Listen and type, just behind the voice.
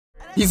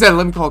He said,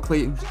 let me call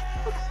Clayton.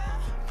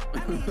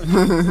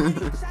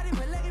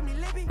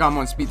 Got him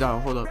on speed dial.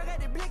 Hold up.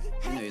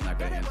 You know he's not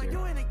gonna answer.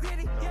 No,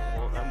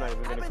 I'm not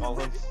even gonna call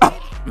him.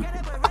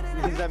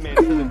 That man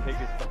doesn't take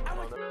his fucking phone.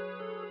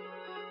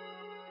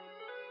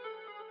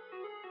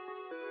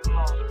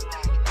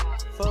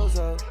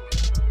 Fozo,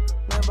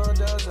 Lambo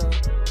Dozo,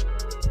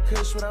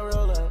 Kush when I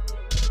roll up,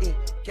 yeah,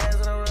 gas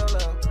when I roll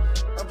up.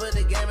 I put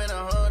the game in a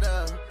hold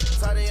up.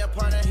 Saw the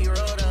partner, he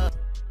rolled up.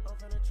 I'm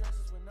from the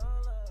trenches with no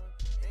love.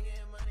 Ain't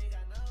getting money,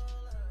 got no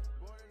love.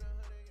 Born in the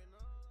hood, ain't get no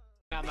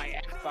love. Got my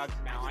Xbox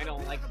now. I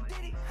don't like it.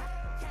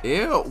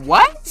 Ew,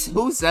 what?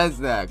 Who says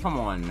that? Come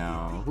on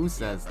now. Who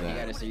says He got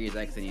that? a Series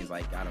X and he's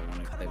like, I don't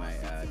want to play my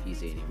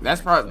PC anymore.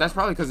 That's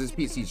probably because his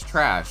PC's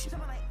trash.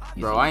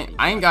 Bro, I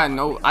ain't got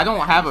no, I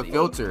don't have a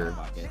filter.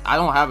 I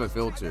don't have a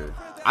filter.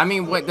 I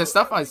mean, what the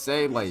stuff I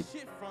say, like,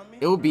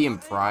 it'll be in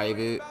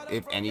private,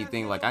 if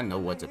anything. Like, I know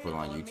what to put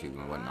on YouTube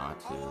and what not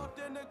to.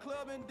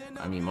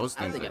 I mean, most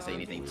I don't things. think I say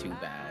anything too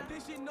bad.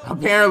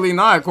 Apparently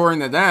not, according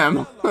to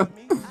them. I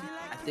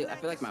feel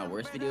like my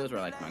worst videos were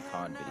like my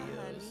COD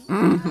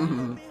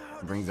videos.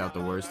 Brings out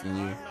the worst in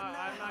you. I'm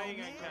not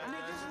even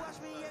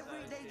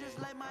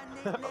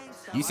gonna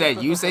catch You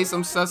said you say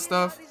some sus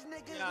stuff?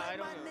 Yeah, I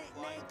don't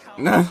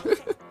know.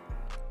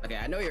 Okay,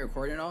 I know you're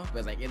recording and all,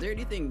 but like, is there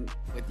anything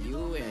with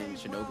you and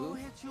Shinobi?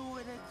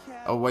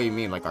 Oh, what do you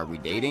mean? Like, are we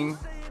dating?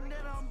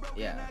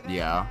 Yeah.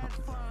 Yeah.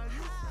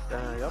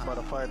 Damn, y'all about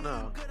to fight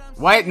now.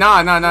 What? No.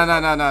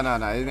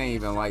 It ain't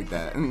even like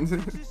that.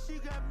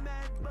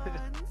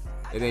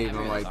 It ain't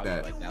even like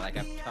that. Like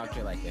I've talked to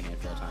her like a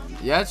handful of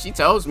times. Yeah, she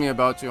tells me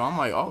about you. I'm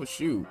like, oh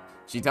shoot.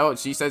 She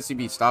said she'd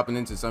be stopping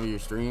into some of your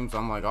streams.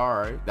 I'm like, all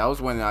right. That was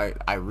when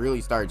I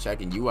really started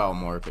checking you out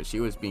more, because she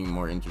was being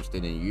more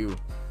interested in you.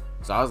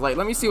 So I was like,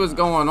 let me see what's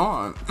going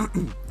on.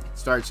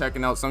 Start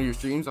checking out some of your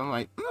streams. I'm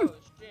like,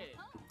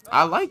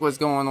 I like what's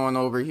going on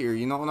over here.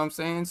 You know what I'm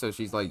saying? So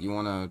she's like, you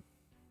want to,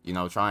 you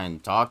know, try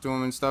and talk to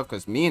him and stuff?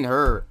 Because me and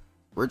her,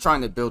 we're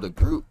trying to build a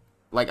group,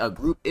 like a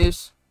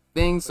group-ish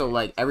thing. So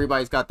like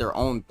everybody's got their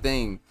own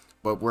thing,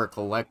 but we're a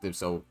collective.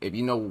 So if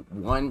you know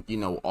one, you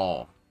know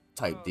all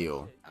type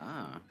deal.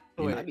 Ah,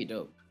 Wait. that'd be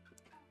dope.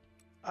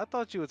 I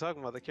thought you were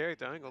talking about the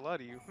character. I ain't gonna lie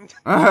to you.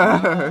 We're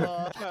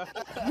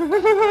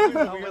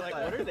like,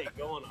 what are they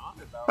going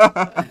on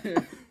about?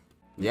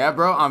 Yeah,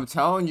 bro, I'm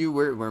telling you,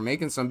 we're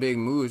making some big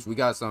moves. We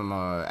got some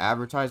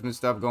advertisement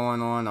stuff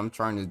going on. I'm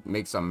trying to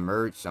make some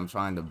merch. I'm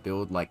trying to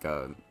build like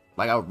a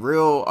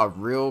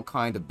real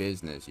kind of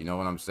business. You know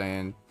what I'm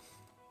saying?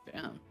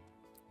 Damn.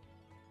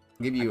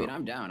 Give you. I mean,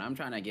 I'm down. I'm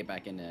trying to get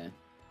back into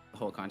the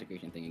whole content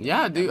creation thing again.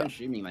 Yeah, I've dude. been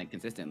streaming like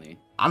consistently.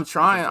 I'm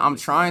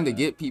trying to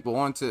get people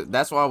onto.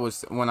 That's why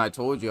when I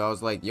told you, I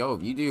was like, yo,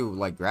 if you do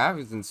like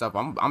graphics and stuff,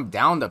 I'm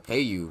down to pay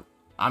you.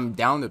 I'm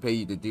down to pay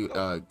you to do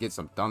get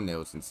some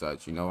thumbnails and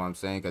such. You know what I'm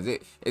saying? Because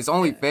it's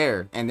only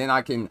fair, and then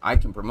I can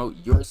promote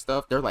your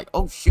stuff. They're like,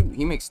 oh shoot,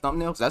 he makes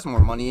thumbnails. That's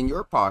more money in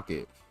your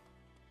pocket.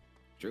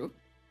 True.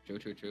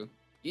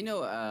 You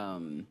know,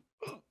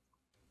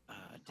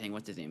 dang,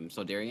 what's his name?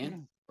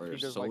 Soldarian or He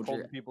just like Soldier?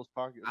 holding people's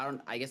pockets.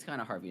 I guess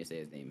kind of hard for me to say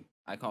his name.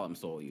 I call him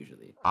Soul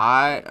usually.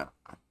 I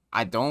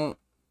don't.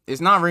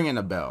 It's not ringing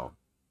a bell.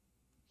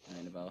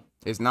 Annabelle.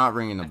 It's not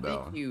ringing a I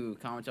bell. think you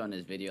commented on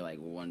his video like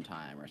one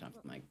time or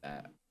something like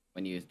that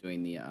when he was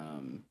doing the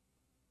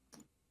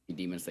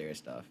Demon Slayer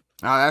stuff.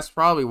 That's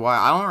probably why.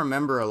 I don't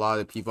remember a lot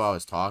of people I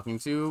was talking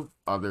to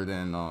other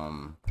than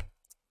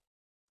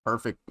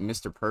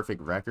Mr.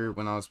 Perfect Record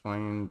when I was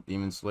playing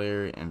Demon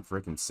Slayer, and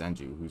frickin'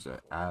 Senju, who's an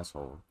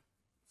asshole.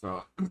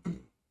 So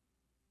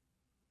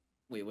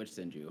Wait, which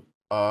Senju?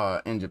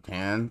 in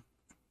Japan.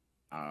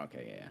 Oh,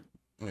 okay, yeah.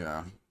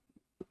 Yeah.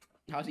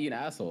 How's he an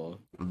asshole?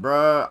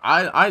 Bruh,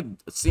 I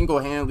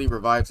single-handedly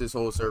revived his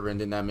whole server,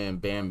 and then that man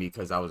banned me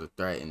because I was a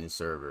threat in his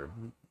server.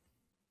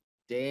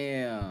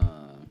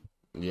 Damn.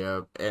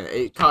 Yeah, and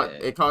it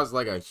caused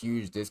like a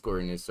huge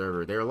discord in his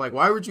server. They were like,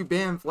 why would you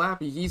ban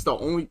Flappy? He's the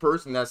only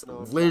person that's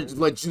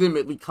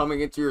legitimately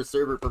coming into your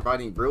server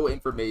providing real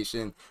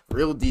information,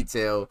 real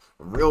detail,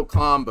 real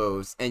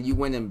combos, and you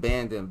went and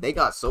banned him. They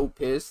got so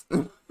pissed.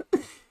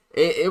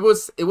 it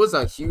was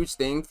a huge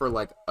thing for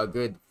like a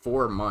good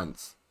 4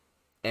 months.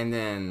 And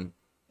then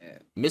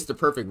Mr.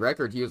 Perfect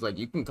Record, he was like,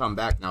 you can come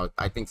back now.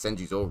 I think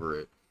Senju's over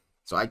it.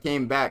 So I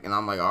came back and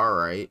I'm like, all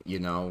right, you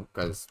know,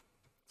 because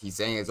he's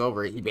saying it's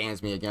over. He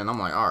bans me again. I'm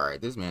like, all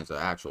right, this man's an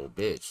actual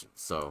bitch.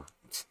 So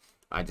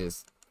I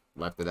just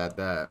left it at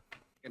that.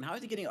 And how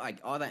is he getting like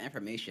all that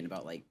information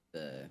about like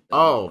the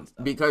oh,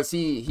 because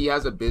he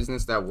has a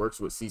business that works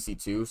with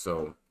CC2.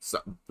 So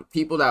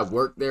people that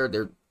work there,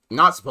 they're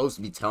not supposed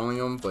to be telling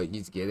him, but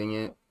he's getting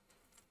it.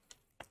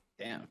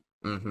 Damn.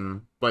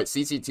 But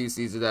CC2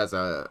 sees it as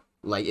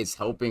like it's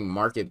helping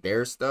market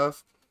their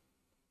stuff.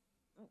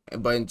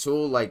 But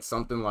until like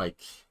something like,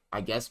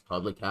 I guess,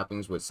 public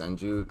happens with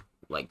Senju,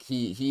 like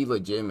he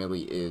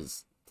legitimately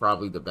is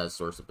probably the best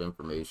source of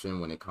information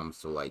when it comes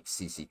to like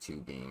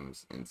CC2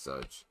 games and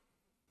such.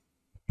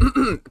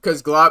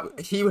 Cause Glob,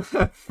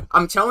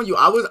 I'm telling you,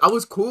 I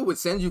was cool with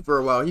Senju for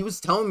a while. He was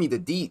telling me the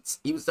deets.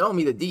 He was telling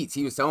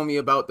me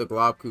about the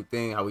Globku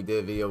thing, how we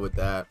did a video with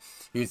that.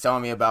 He was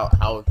telling me about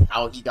how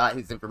he got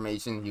his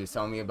information. He was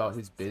telling me about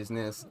his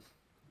business.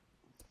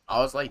 I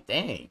was like,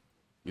 dang.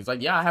 He was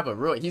like, yeah, I have a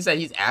real. He said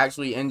he's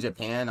actually in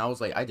Japan. I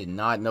was like, I did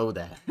not know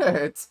that.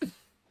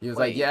 He was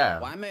like, yeah.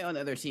 Why am I on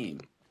the other team?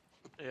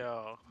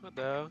 Yo, what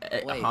the hell?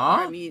 Wait, huh?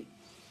 I mean,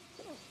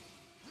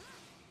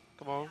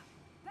 Come on.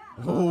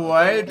 What?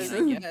 I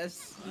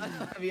guess.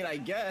 I mean, I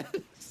guess.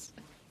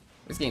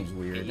 This game's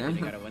weird. Hey,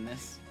 you gotta win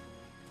this.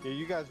 Yeah,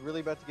 you guys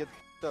really about to get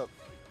up.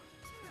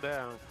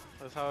 Damn,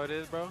 that's how it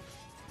is, bro.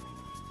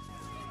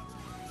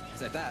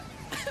 Is that that?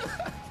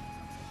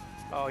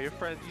 Oh, your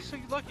friend. You so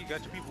lucky you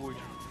got your people with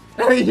you.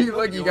 You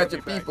lucky you got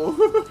your people.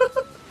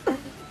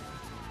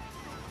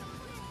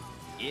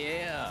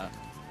 Yeah.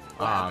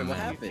 What What man.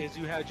 happened? Because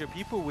you had your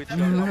people with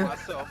you, and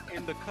myself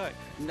in the cut.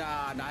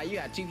 Nah, you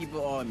got 2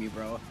 people on me,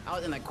 bro. I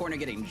was in that corner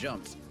getting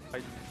jumped.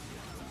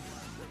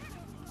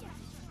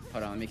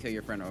 Hold on, let me kill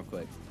your friend real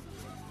quick.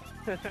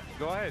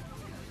 Go ahead.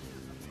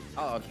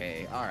 Oh,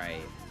 okay,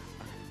 alright.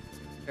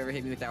 Whoever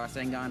hit me with that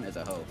Rasengan is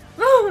a hoe.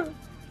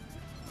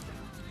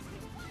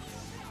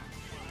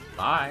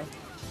 Bye.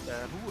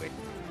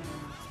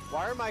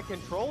 Why are my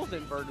controls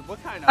inverted?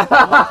 What kind of?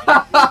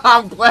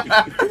 I'm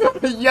glad.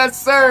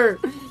 Yes, sir.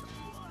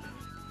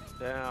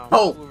 Damn.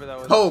 Hope. whoever that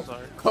was, Hope.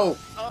 sorry. Hope.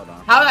 Hold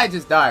on. How did I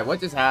just die? What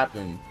just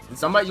happened? Did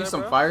somebody What's use that,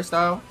 some bro? fire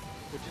style?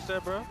 What you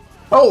said, bro?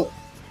 Hope.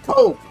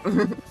 Hope.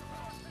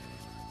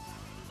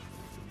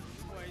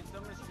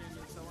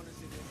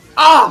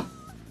 Ah!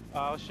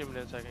 I'll stream it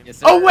in a second. Yes,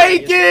 sir.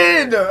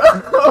 Awakened!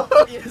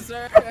 Yes,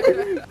 sir.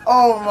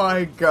 Oh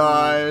my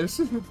gosh.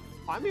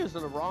 I'm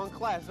using the wrong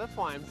class. That's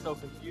why I'm so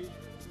confused,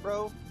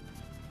 bro.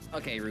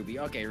 Okay, Ruby.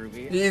 Okay,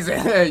 Ruby. He's,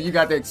 you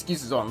got the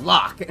excuses on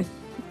lock. I'm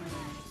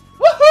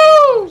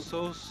Woohoo!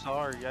 so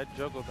sorry. I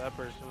juggled that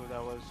person who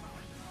that was.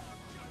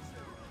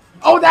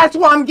 Oh, that's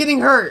why I'm getting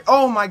hurt.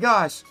 Oh my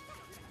gosh.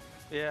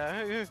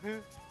 Yeah.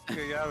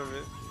 Get out of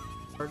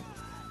it.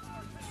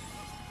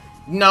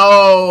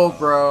 No,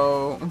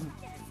 bro.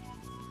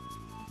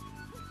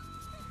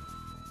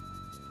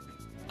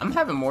 I'm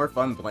having more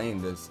fun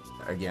playing this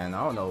again.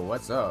 I don't know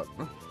what's up.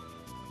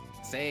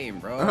 Same,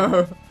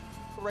 bro.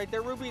 Right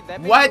there, Ruby.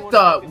 That makes me What wanna the?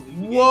 fucking leave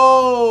the game. I'm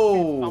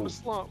Whoa! a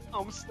slump.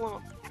 I'm a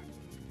slump.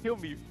 Kill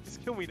me.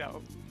 Just kill me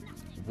now.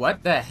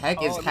 What the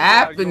heck is Oh, get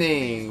out your fleet.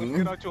 happening?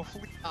 Get out your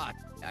fleet. Ah,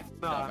 I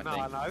fucked Nah, up, I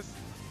think. nah. It's...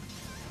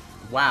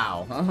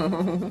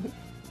 Wow.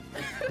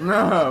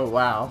 No,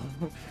 wow.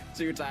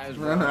 2 times,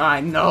 bro.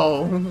 I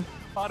know.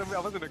 I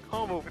was in a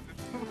combo with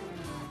this.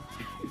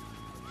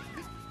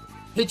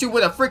 Hit you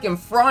with a freaking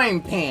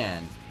frying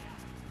pan.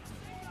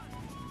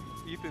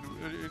 Ethan,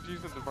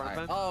 using the front Alright.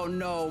 bench. Oh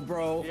no,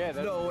 bro. Yeah,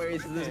 that's- no way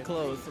it's this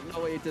close.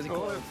 No way it's this Oh,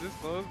 close. it's this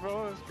close,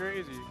 bro. It's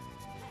crazy.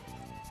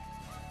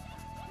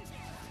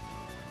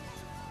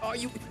 Oh,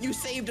 you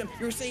saved him.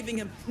 You're saving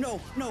him. No.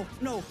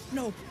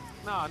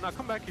 Nah,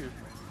 come back here.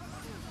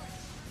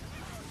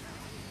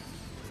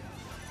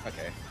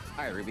 Okay.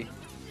 Alright, Ruby.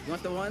 You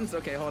want the ones?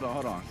 Okay, hold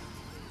on.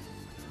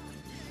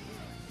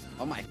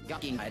 Oh my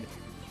fucking god.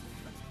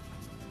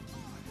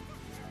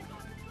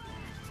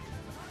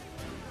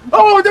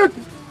 Oh, dude.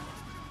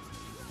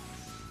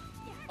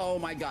 Oh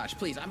my gosh,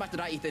 please. I'm about to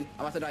die, Ethan.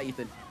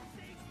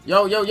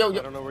 Yo. I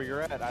don't know where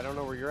you're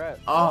at.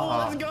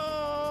 Oh. Let's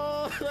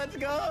go! Let's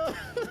go!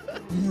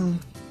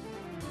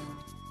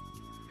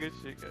 Good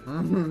shit, guys.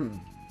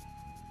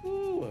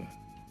 Ooh.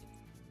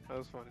 That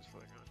was fun as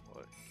fuck.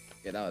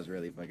 Yeah, that was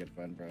really fucking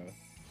fun, bro.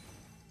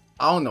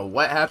 I don't know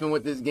what happened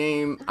with this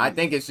game. I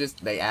think it's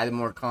just they added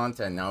more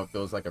content. Now it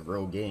feels like a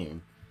real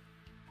game.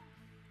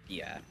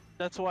 Yeah.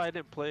 That's why I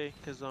didn't play,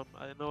 because I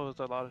know there's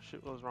a lot of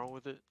shit was wrong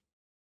with it.